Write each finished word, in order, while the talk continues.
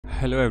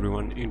Hello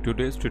everyone, in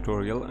today's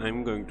tutorial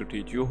I'm going to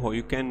teach you how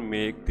you can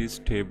make this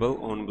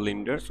table on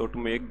Blender. So to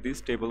make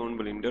this table on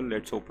Blender,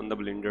 let's open the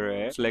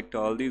Blender app, select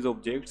all these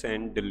objects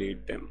and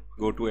delete them.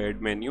 Go to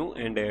add menu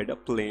and add a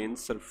plane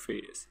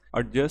surface.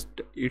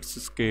 Adjust its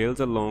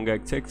scales along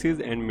x-axis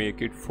and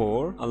make it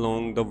 4,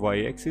 along the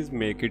y-axis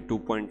make it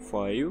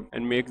 2.5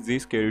 and make z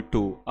scale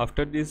 2.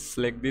 After this,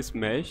 select this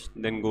mesh,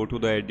 then go to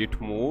the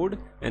edit mode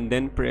and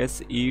then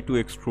press E to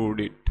extrude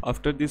it.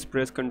 After this,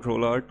 press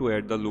Ctrl R to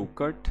add the loop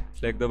cut.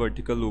 Select the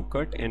vertical loop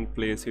cut and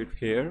place it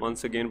here.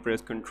 Once again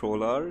press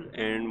Ctrl R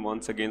and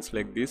once again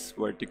select this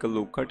vertical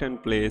loop cut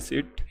and place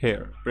it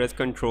here. Press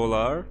Ctrl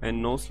R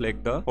and now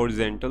select the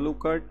horizontal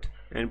loop cut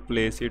and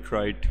place it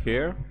right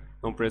here.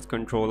 Now press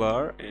Ctrl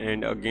R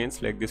and again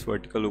select this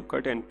vertical loop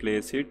cut and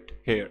place it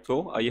here.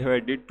 So I have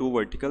added 2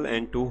 vertical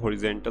and 2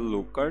 horizontal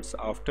loop cuts.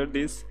 After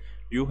this,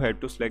 you have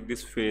to select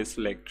this face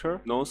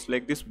selector. Now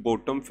select this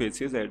bottom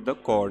faces at the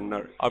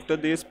corner. After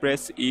this,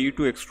 press E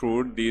to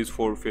extrude these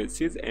 4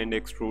 faces and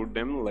extrude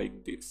them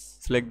like this.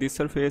 Select this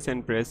surface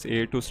and press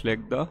A to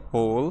select the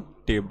whole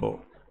table.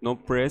 Now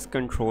press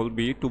Ctrl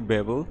B to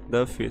bevel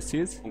the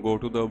faces. Go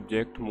to the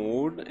object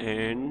mode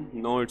and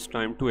now it's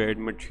time to add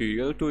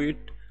material to it.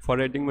 For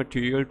adding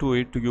material to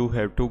it, you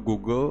have to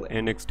Google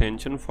an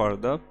extension for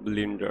the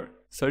Blender.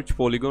 Search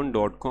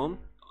polygon.com.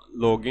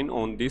 Log in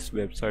on this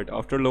website.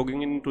 After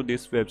logging into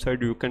this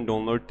website, you can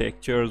download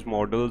textures,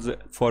 models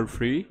for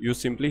free. You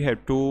simply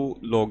have to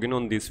log in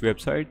on this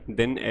website,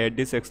 then add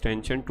this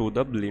extension to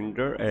the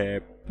Blender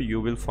app.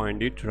 You will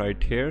find it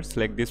right here.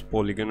 Select this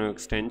polygon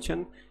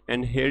extension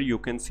and here you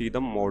can see the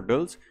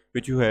models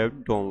which you have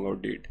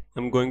downloaded.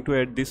 I'm going to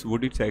add this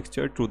woody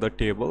texture to the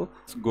table.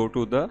 Let's go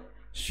to the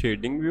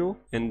shading view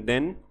and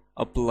then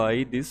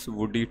apply this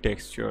woody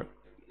texture.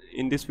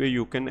 In this way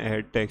you can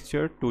add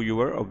texture to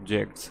your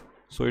objects.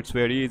 So it's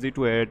very easy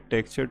to add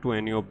texture to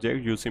any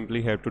object. You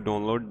simply have to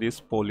download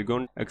this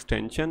polygon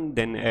extension,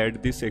 then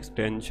add this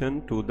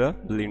extension to the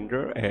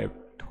Blender app.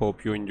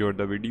 Hope you enjoyed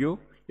the video.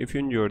 If you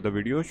enjoyed the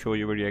video, show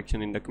your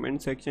reaction in the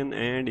comment section,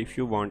 and if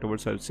you want our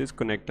services,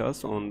 connect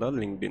us on the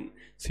LinkedIn.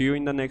 See you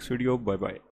in the next video. Bye bye.